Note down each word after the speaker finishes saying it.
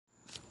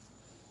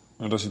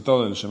El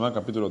recitado del Shema,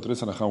 capítulo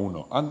 3, alajá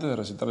 1. Antes de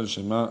recitar el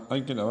Shema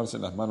hay que lavarse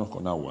las manos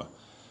con agua.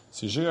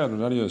 Si llega el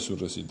horario de su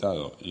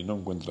recitado y no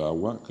encuentra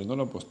agua, que no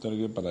lo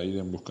postergue para ir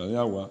en busca de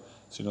agua,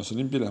 sino se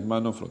limpie las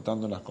manos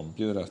frotándolas con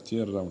piedras,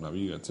 tierra, una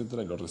viga, etc.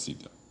 y lo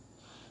recita.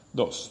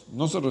 2.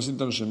 No se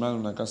recita el Shema en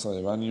una casa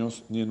de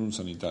baños ni en un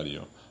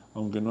sanitario,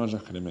 aunque no haya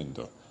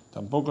excremento.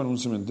 Tampoco en un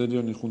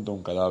cementerio ni junto a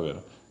un cadáver,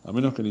 a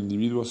menos que el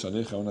individuo se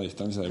aleje a una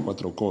distancia de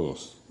 4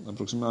 codos,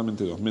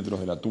 aproximadamente 2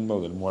 metros de la tumba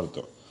o del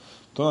muerto.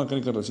 Todo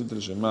aquel que recite el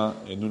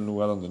Shema en un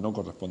lugar donde no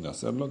corresponde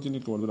hacerlo, tiene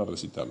que volver a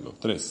recitarlo.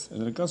 3.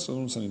 En el caso de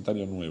un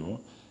sanitario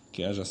nuevo,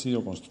 que haya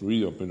sido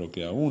construido pero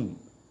que aún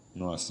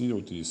no ha sido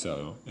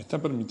utilizado,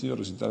 está permitido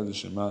recitar el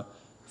Shema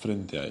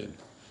frente a él,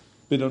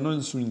 pero no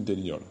en su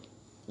interior.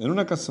 En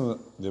una casa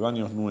de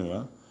baños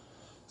nueva,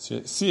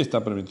 sí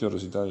está permitido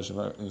recitar el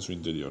Shema en su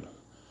interior.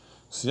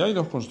 Si hay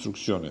dos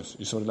construcciones,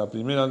 y sobre la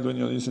primera el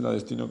dueño dice la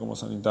destino como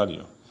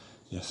sanitario,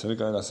 y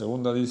acerca de la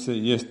segunda dice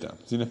y esta,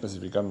 sin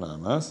especificar nada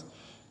más,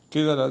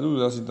 queda la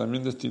duda si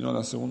también destinó a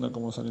la segunda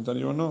como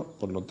sanitario o no,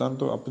 por lo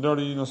tanto, a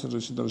priori no se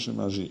recita el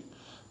Shema allí.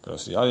 Pero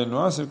si alguien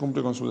lo hace,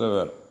 cumple con su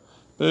deber.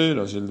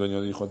 Pero si el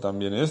dueño dijo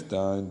también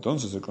esta,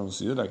 entonces se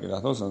considera que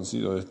las dos han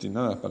sido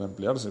destinadas para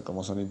emplearse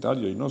como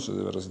sanitario y no se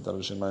debe recitar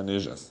el Shema en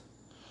ellas.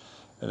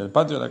 En el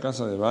patio de la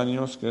casa de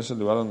baños, que es el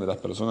lugar donde las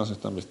personas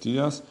están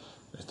vestidas,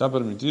 está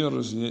permitido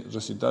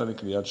recitar el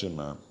Kriyat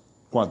Shema.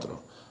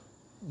 4.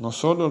 No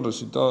solo el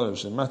recitado del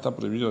Shema está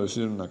prohibido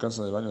decir en una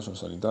casa de baños o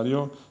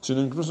sanitario,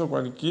 sino incluso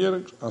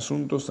cualquier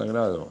asunto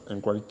sagrado,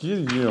 en cualquier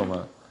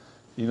idioma.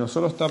 Y no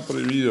solo está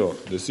prohibido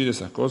decir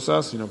esas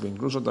cosas, sino que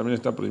incluso también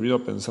está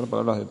prohibido pensar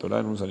palabras de Torah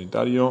en un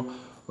sanitario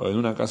o en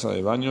una casa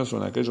de baños o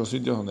en aquellos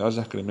sitios donde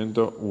haya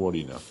excremento u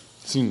orina.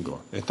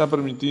 5. Está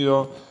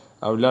permitido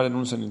hablar en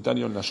un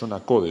sanitario en la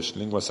Yona Kodesh,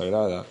 lengua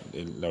sagrada,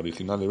 la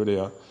original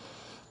hebrea,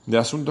 de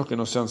asuntos que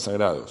no sean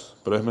sagrados,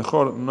 pero es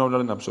mejor no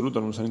hablar en absoluto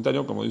en un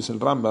sanitario, como dice el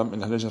Rambam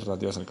en las leyes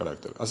relativas al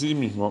carácter.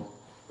 Asimismo,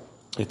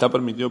 está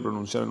permitido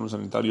pronunciar en un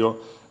sanitario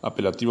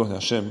apelativos de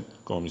Hashem,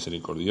 como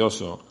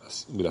misericordioso,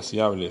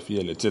 graciable,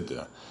 fiel,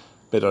 etc.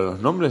 Pero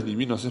los nombres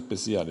divinos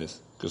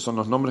especiales, que son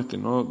los nombres que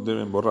no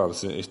deben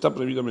borrarse, está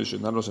prohibido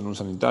mencionarlos en un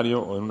sanitario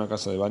o en una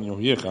casa de baños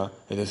vieja,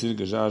 es decir,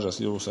 que ya haya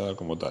sido usada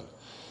como tal.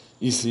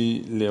 Y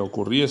si le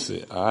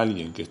ocurriese a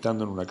alguien que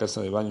estando en una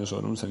casa de baños o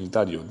en un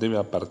sanitario debe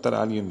apartar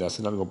a alguien de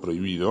hacer algo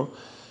prohibido,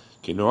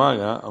 que lo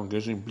haga, aunque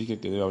ello implique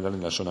que debe hablar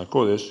en la Yona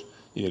Kodesh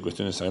y de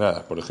cuestiones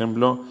sagradas, por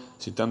ejemplo,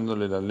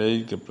 citándole la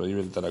ley que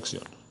prohíbe tal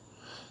acción.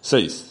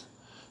 6.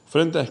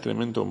 Frente a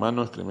excremento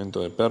humano,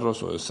 excremento de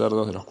perros o de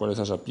cerdos de los cuales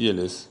haya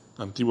pieles,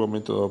 antiguo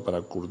método para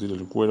curtir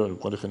el cuero, el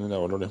cual genera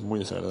olores muy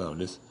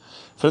desagradables,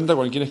 frente a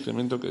cualquier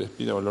excremento que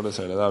despida olor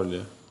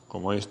desagradable,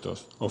 como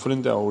estos, o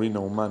frente a orina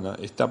humana,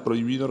 está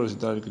prohibido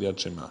recitar el Kriyat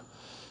Shema.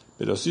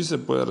 Pero sí se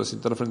puede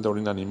recitar frente a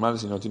orina animal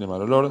si no tiene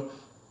mal olor.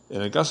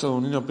 En el caso de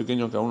un niño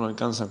pequeño que aún no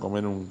alcanza a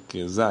comer un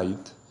kezait,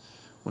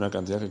 una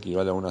cantidad que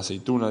equivale a una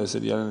aceituna de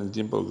cereal en el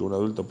tiempo que un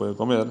adulto puede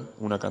comer,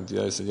 una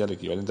cantidad de cereal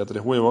equivalente a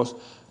 3 huevos,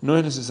 no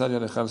es necesario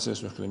alejarse de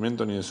su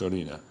excremento ni de su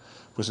orina,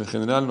 pues en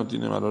general no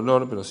tiene mal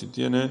olor, pero si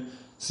tiene,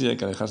 sí hay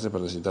que alejarse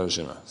para recitar el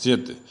Shema.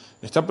 7.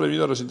 Está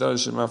prohibido recitar el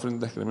Shema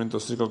frente a excremento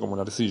seco como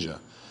la arcilla,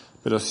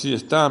 pero si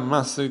está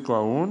más seco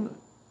aún,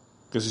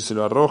 que si se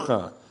lo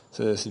arroja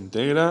se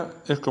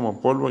desintegra, es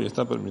como polvo y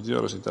está permitido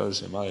recitar el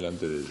Shema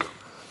delante de ello.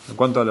 En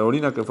cuanto a la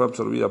orina que fue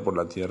absorbida por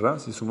la tierra,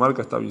 si su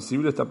marca está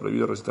visible, está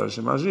prohibido recitar el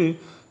Shema allí,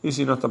 y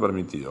si no, está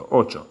permitido.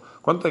 8.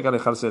 ¿Cuánto hay que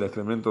alejarse del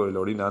excremento de la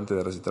orina antes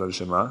de recitar el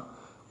Shema?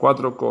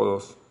 4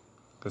 codos,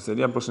 que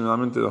sería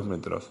aproximadamente 2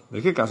 metros.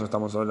 ¿De qué caso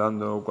estamos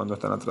hablando cuando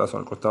están atrás o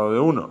al costado de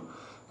uno?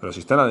 Pero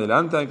si están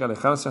adelante hay que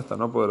alejarse hasta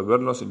no poder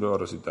verlos y luego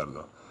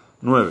recitarlo.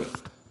 9.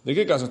 ¿De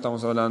qué caso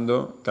estamos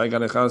hablando? Que hay que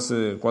alejarse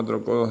de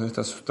 4 codos de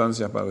estas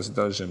sustancias para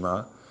recitar el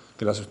Shema,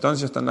 que la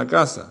sustancia está en la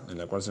casa en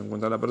la cual se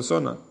encuentra la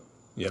persona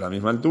y a la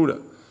misma altura.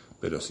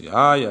 Pero si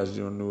hay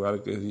allí un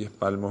lugar que es 10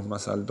 palmos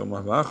más alto o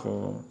más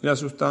bajo, y la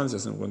sustancia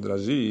se encuentra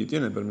allí y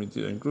tiene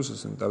permitido incluso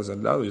sentarse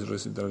al lado y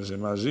recitar el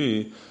Shema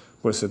allí,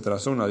 pues se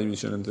trazó una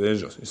división entre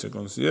ellos y se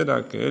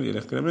considera que él y el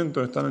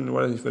excremento están en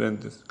lugares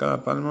diferentes.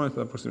 Cada palmo es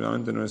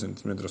aproximadamente 9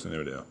 centímetros en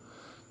hebreo,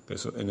 que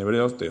es en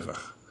hebreo tefaj.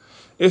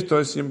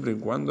 Esto es siempre y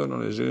cuando no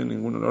le llegue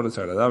ningún olor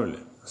desagradable.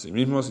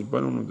 Asimismo, si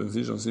ponen un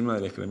utensilio encima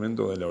del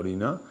excremento o de la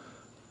orina,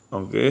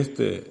 aunque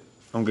esté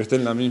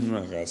en la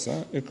misma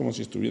casa, es como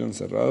si estuvieran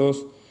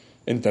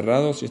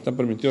enterrados y está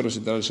permitido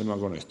recitar el Shema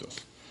con estos.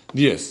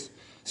 10.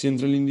 Si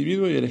entre el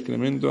individuo y el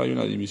excremento hay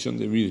una división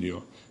de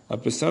vidrio, a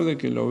pesar de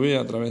que lo vea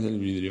a través del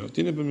vidrio,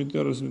 tiene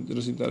permitido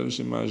recitar el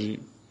Shema allí.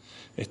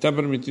 Está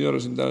permitido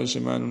recitar el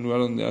Shema en un lugar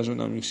donde haya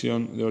una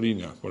micción de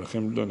orina, por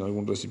ejemplo en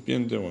algún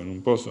recipiente o en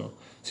un pozo,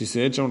 si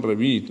se echa un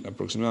revit,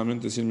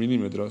 aproximadamente 100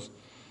 milímetros,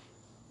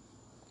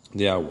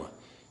 de agua.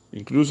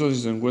 Incluso si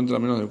se encuentra a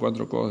menos de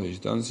 4 codos de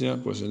distancia,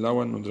 pues el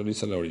agua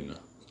neutraliza la orina.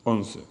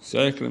 11. Si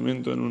hay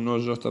excremento en un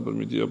hoyo, está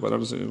permitido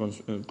pararse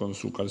con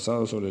su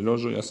calzado sobre el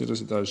hoyo y así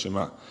recitar el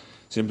Shema,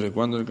 siempre y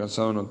cuando el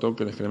calzado no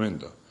toque el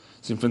excremento.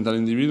 Si frente al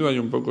individuo hay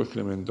un poco de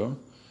excremento,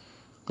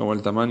 como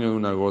el tamaño de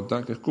una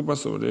gota, que escupa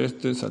sobre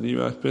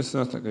saliva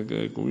espesa hasta que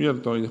quede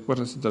cubierto y después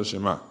recita el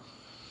Shema.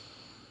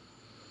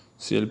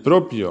 Si el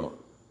propio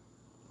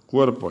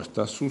cuerpo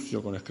está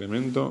sucio con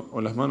excremento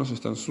o las manos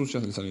están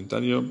sucias del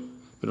sanitario,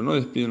 pero no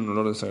despiden un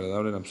olor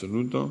desagradable en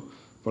absoluto,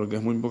 porque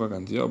es muy poca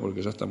cantidad o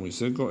porque ya está muy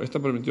seco, está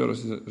permitido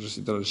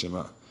recitar el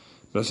Shema.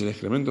 Pero si el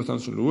excremento está en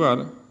su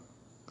lugar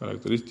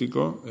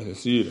característico, es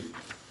decir,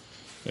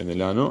 en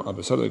el ano, a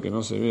pesar de que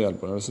no se ve al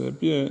ponerse de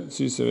pie,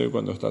 sí se ve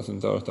cuando está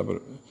sentado,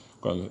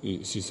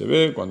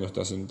 cuando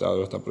está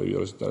sentado está prohibido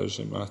recitar el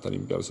Shema hasta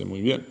limpiarse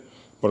muy bien,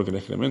 porque el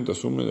excremento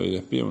es húmedo y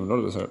despide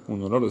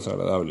un olor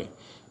desagradable.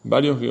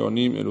 Varios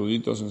geonim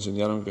eruditos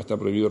enseñaron que está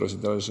prohibido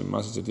recitar el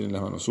Shema si se tienen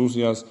las manos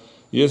sucias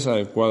y es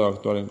adecuado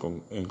actuar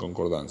en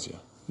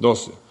concordancia.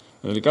 12.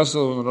 En el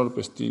caso de un olor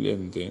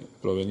pestilente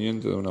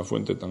proveniente de una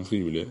fuente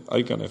tangible,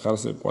 hay que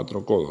alejarse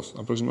 4 codos,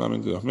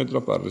 aproximadamente 2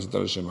 metros, para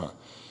recitar el Shema.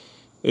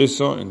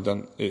 Eso en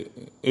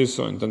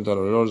tanto el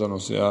olor ya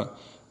no sea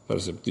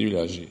perceptible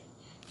allí.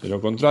 De lo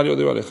contrario,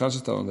 debe alejarse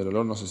hasta donde el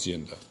olor no se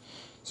sienta.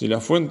 Si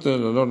la fuente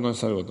del olor no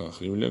es algo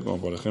tangible,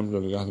 como por ejemplo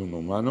el gas de un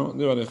humano,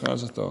 debe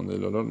alejarse hasta donde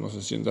el olor no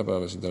se sienta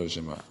para recitar el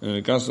Shema. En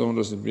el caso de un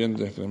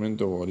recipiente de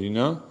excremento o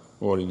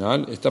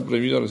orinal, está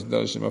prohibido recitar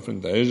el Shema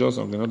frente a ellos,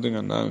 aunque no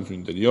tengan nada en su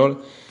interior,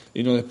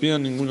 y no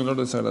despidan ningún olor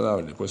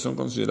desagradable, pues son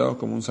considerados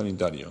como un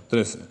sanitario.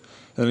 13.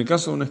 En el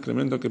caso de un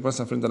excremento que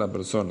pasa frente a la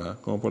persona,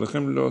 como por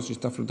ejemplo si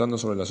está flotando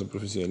sobre la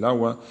superficie del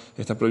agua,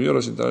 está prohibido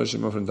recitar el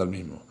Shema frente al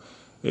mismo.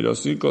 El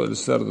hocico del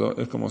cerdo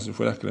es como si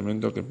fuera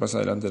excremento que pasa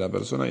delante de la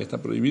persona y está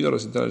prohibido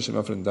recitar el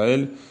Shema frente a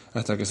él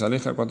hasta que se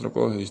aleja 4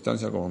 codos de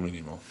distancia como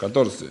mínimo.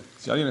 14.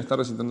 Si alguien está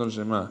recitando el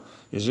Shema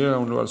y llega a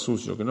un lugar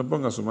sucio, que no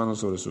ponga su mano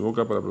sobre su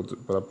boca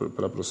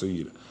para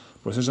proseguir,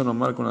 pues ello no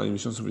marca una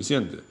división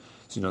suficiente,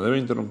 sino debe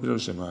interrumpir el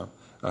Shema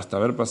hasta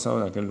haber pasado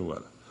de aquel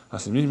lugar.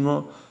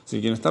 Asimismo, si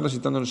quien está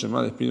recitando el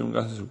Shema despide un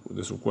gas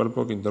de su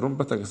cuerpo, que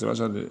interrumpa hasta que se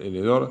vaya el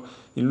hedor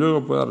y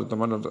luego pueda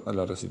retomar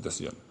la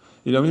recitación.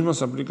 Y lo mismo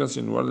se aplica si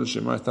en lugar del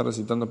Shema está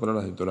recitando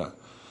palabras de Torah.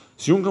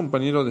 Si un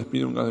compañero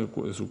despide un gas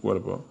de su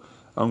cuerpo,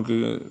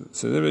 aunque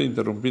se debe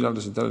interrumpir al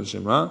recitar el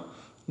Shema,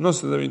 no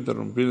se debe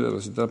interrumpir de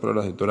recitar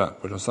palabras de Torah,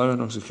 pues los sabios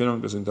no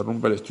exigieron que se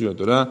interrumpa el estudio de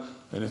Torah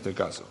en este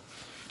caso.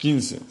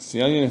 15.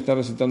 Si alguien está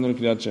recitando el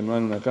Kriyat Shema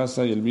en una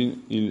casa y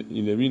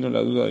le vino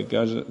la duda de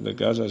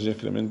que haya allí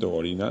excremento o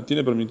orina,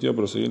 tiene permitido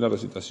proseguir la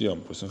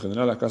recitación, pues en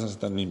general las casas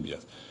están limpias.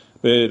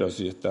 Pero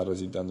si está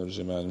recitando el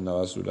Shema en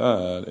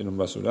un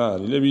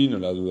basural y le vino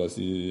la duda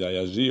si hay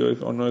allí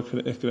o no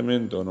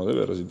excremento, no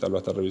debe recitarlo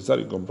hasta revisar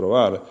y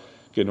comprobar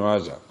que no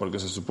haya, porque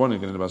se supone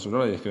que en el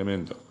basural hay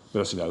excremento.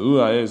 Pero si la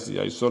duda es si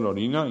hay solo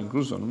orina,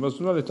 incluso en un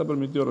basural está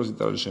permitido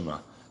recitar el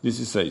Shema.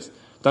 16.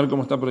 Tal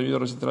como está prohibido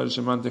recitar el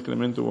Shema ante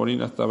excremento u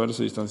orina hasta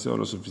haberse distanciado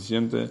lo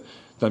suficiente,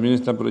 también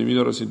está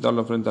prohibido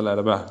recitarlo frente a la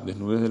herbá,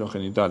 desnudez de los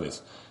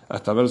genitales,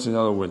 hasta haberse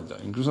dado vuelta,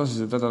 incluso si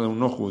se trata de un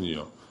no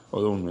judío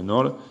o de un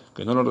menor,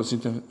 que no lo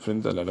recite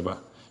frente a la herbá,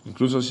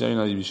 incluso si hay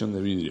una división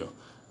de vidrio,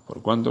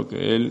 por cuanto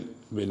que él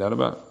ve la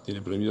herbá,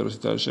 tiene prohibido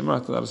recitar el Shema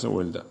hasta darse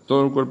vuelta.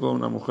 Todo el cuerpo de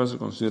una mujer se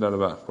considera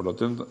herbá, por lo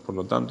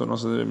tanto no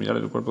se debe mirar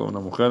el cuerpo de una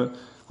mujer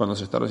cuando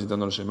se está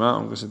recitando el Shema,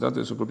 aunque se trate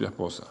de su propia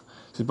esposa.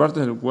 Si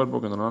partes del cuerpo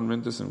que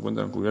normalmente se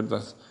encuentran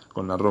cubiertas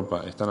con la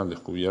ropa están al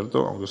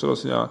descubierto, aunque solo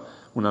sea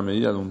una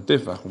medida de un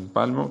tefaj, un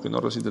palmo, que no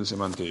recite el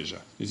Shema ante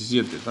ella.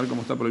 17. Tal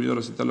como está prohibido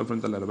recitarlo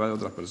frente a la herbá de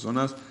otras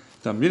personas,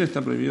 también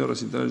está prohibido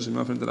recitar el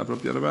Shema frente a la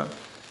propia herbá.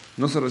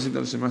 No se recita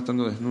el Shema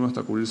estando desnudo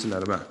hasta cubrirse la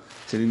herbá.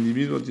 Si el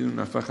individuo tiene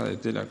una faja de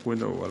tela,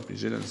 cuero o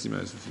arpillera encima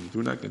de su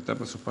cintura que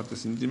tapa sus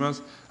partes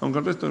íntimas, aunque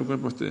el resto del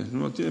cuerpo esté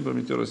desnudo, tiene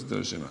permitido recitar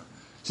el Shema.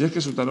 Si es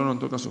que su talón no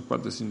toca sus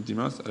partes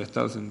íntimas, al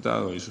estar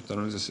sentado y sus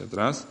talones hacia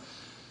atrás,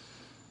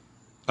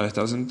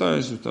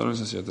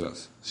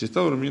 Si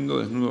está durmiendo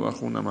desnudo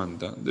bajo una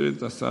manta, debe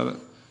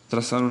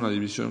trazar una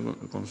división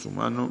con su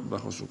mano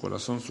bajo su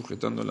corazón,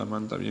 sujetando la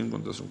manta bien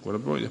contra su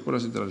cuerpo y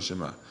después recitar el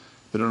Shema.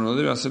 Pero no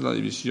debe hacer la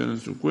división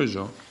en su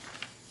cuello,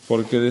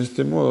 porque de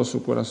este modo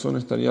su corazón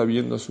estaría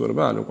viendo su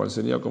herbá, lo cual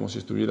sería como si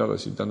estuviera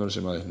recitando el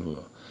Shema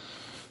desnudo.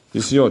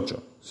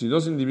 18. Si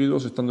 2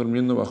 individuos están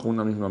durmiendo bajo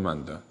una misma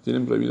manta,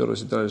 tienen prohibido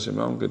recitar el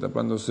Shema aunque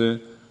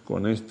tapándose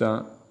con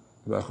esta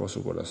bajo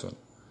su corazón,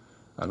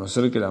 a no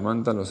ser que la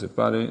manta los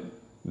separe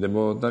de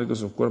modo tal que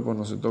sus cuerpos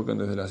no se toquen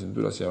desde la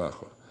cintura hacia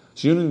abajo.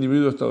 Si un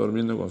individuo está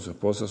durmiendo con su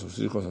esposa, sus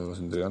hijos o los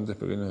integrantes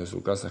pequeños de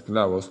su casa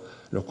esclavos,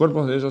 los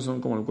cuerpos de ellos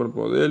son como el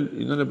cuerpo de él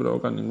y no le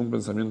provocan ningún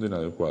pensamiento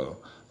inadecuado.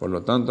 Por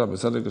lo tanto, a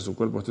pesar de que su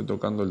cuerpo esté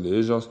tocando el de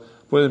ellos,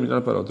 puede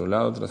mirar para otro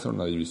lado, trazar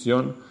una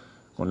división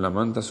con la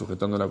manta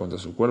sujetándola contra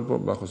su cuerpo,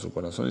 bajo su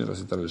corazón y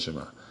recitar el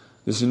Shema.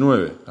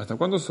 19. ¿Hasta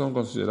cuándo son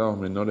considerados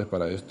menores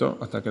para esto?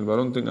 Hasta que el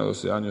varón tenga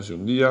 12 años y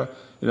un día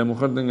y la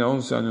mujer tenga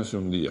 11 años y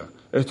un día.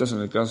 Esto es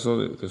en el caso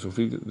de que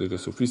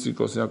su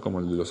físico sea como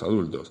el de los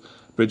adultos,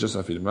 pechos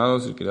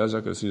afirmados y que le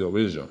haya crecido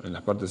vello en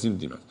las partes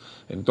íntimas.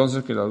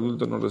 Entonces que el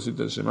adulto no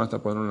recite el Shema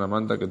hasta poner una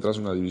manta que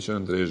traza una división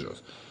entre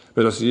ellos.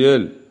 Pero si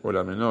él o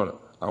la menor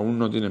aún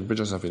no tienen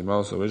pechos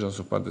afirmados sobre ellos en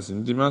sus partes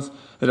íntimas,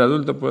 el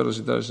adulto puede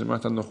recitar el Shema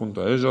estando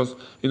junto a ellos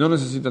y no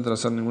necesita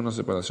trazar ninguna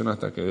separación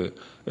hasta que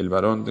el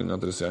varón tenga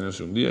 13 años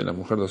y un día y la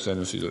mujer 12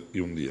 años y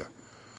un día.